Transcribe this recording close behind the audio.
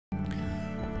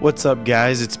What's up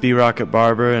guys, it's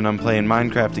BRocketBarber and I'm playing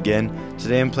Minecraft again.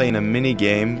 Today I'm playing a mini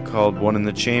game called One in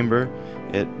the Chamber.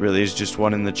 It really is just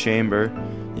one in the chamber.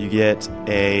 You get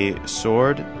a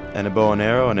sword and a bow and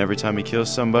arrow, and every time you kill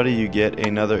somebody you get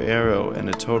another arrow and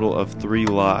a total of 3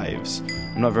 lives.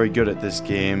 I'm not very good at this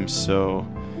game, so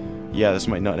yeah, this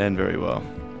might not end very well.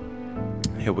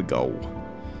 Here we go.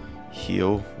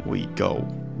 Here we go.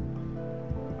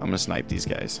 I'm gonna snipe these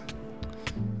guys.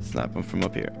 Snipe them from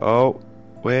up here. Oh,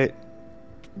 wait.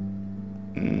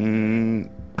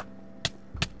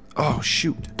 Oh,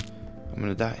 shoot. I'm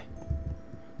gonna die.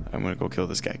 I'm gonna go kill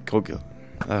this guy. Go kill.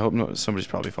 I hope no. Somebody's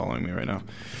probably following me right now.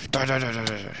 Die, die, die, die,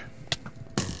 die,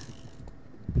 die.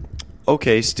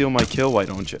 Okay, steal my kill, why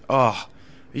don't you? Oh,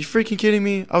 are you freaking kidding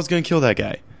me? I was gonna kill that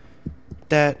guy.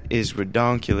 That is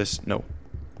redonkulous. No.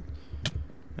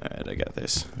 Alright, I got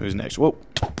this. Who's next? Whoa.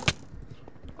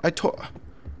 Are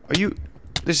you...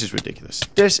 This is ridiculous.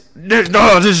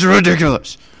 No, this is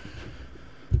ridiculous.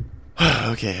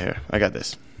 Okay, here. I got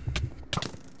this.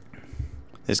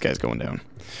 This guy's going down.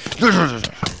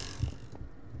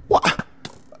 What?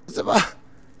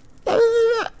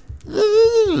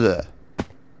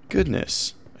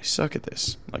 Goodness. I suck at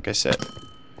this. Like I said.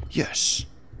 Yes.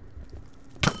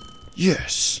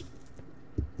 Yes.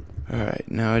 Alright,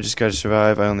 now I just gotta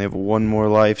survive. I only have 1 more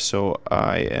life, so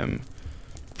I am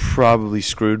probably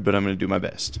screwed, but I'm gonna do my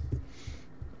best.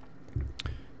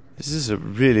 This is a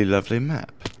really lovely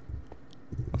map.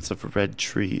 Lots of red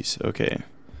trees. Okay.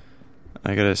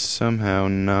 I gotta somehow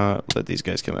not let these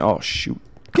guys kill me. Oh, shoot.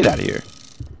 Get out of here.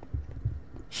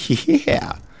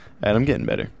 Yeah. Alright, I'm getting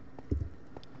better.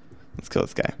 Let's kill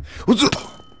this guy.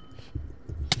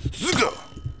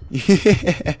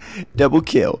 Yeah. Double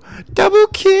kill. Double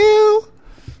kill.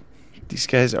 These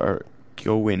guys are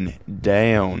going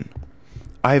down.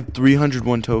 I have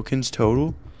 301 tokens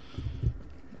total.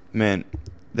 Man,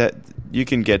 that you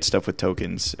can get stuff with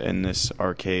tokens in this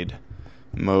arcade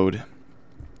mode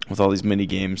with all these mini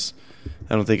games.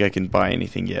 I don't think I can buy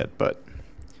anything yet, but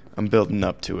I'm building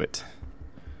up to it.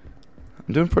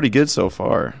 I'm doing pretty good so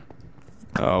far.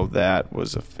 Oh, that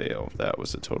was a fail. That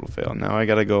was a total fail. Now I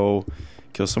gotta go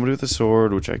kill somebody with a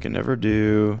sword, which I can never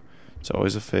do. It's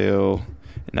always a fail.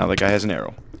 And now the guy has an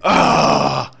arrow.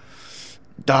 Ah!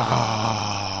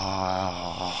 Ah!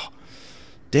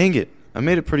 Dang it. I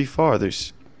made it pretty far.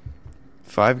 There's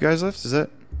 5 guys left? Is that?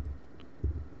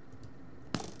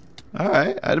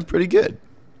 Alright. I did pretty good.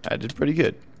 I did pretty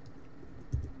good.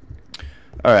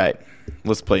 Alright.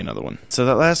 Let's play another one. So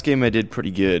that last game I did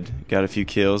pretty good. Got a few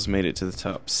kills. Made it to the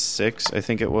top 6, I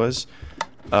think it was.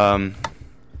 So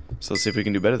let's see if we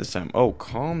can do better this time. Oh,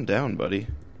 calm down, buddy.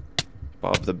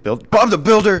 Bob the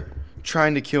Builder!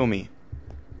 Trying to kill me.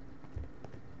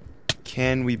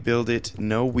 Can we build it?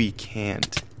 No, we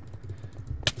can't.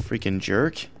 Freaking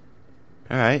jerk.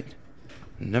 Alright.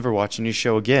 Never watching your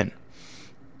show again.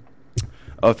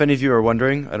 Oh, if any of you are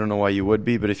wondering, I don't know why you would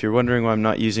be, but if you're wondering why I'm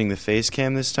not using the face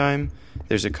cam this time,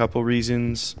 there's a couple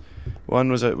reasons. One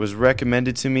was it was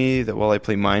recommended to me that while I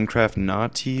play Minecraft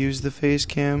not to use the face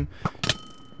cam.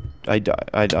 I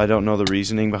don't know the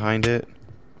reasoning behind it.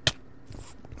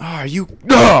 Oh, are you...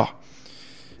 Oh!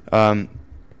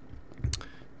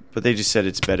 But they just said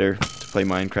it's better to play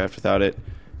Minecraft without it.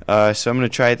 So I'm going to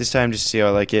try it this time just to see how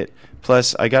I like it.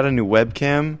 Plus, I got a new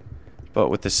webcam, but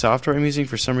with the software I'm using,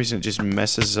 for some reason it just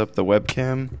messes up the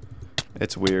webcam.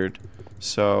 It's weird.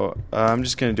 So I'm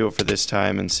just going to do it for this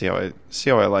time and see how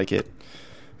I like it.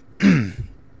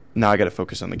 Now I got to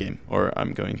focus on the game, or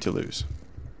I'm going to lose.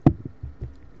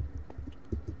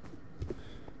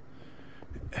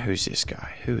 Who's this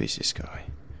guy? Who is this guy?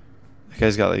 That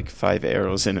guy's got like 5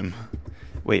 arrows in him.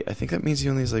 Wait, I think that means he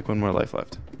only has like 1 more life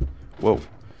left. Whoa.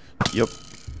 Yup.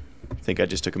 I think I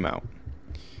just took him out.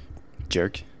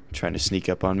 Jerk. Trying to sneak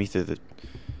up on me through the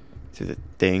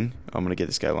thing. I'm gonna get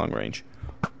this guy long range.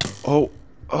 Oh.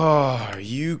 Oh, are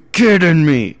you kidding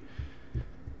me?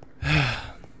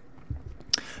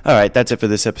 Alright, that's it for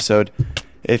this episode.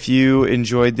 If you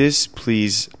enjoyed this,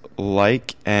 please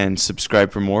like and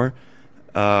subscribe for more.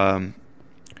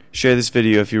 Share this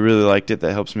video if you really liked it.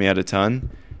 That helps me out a ton.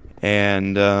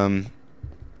 And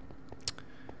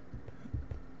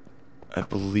I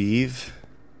believe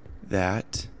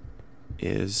that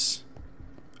is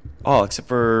all, except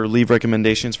for leave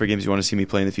recommendations for games you want to see me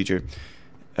play in the future.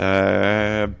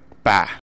 Bye.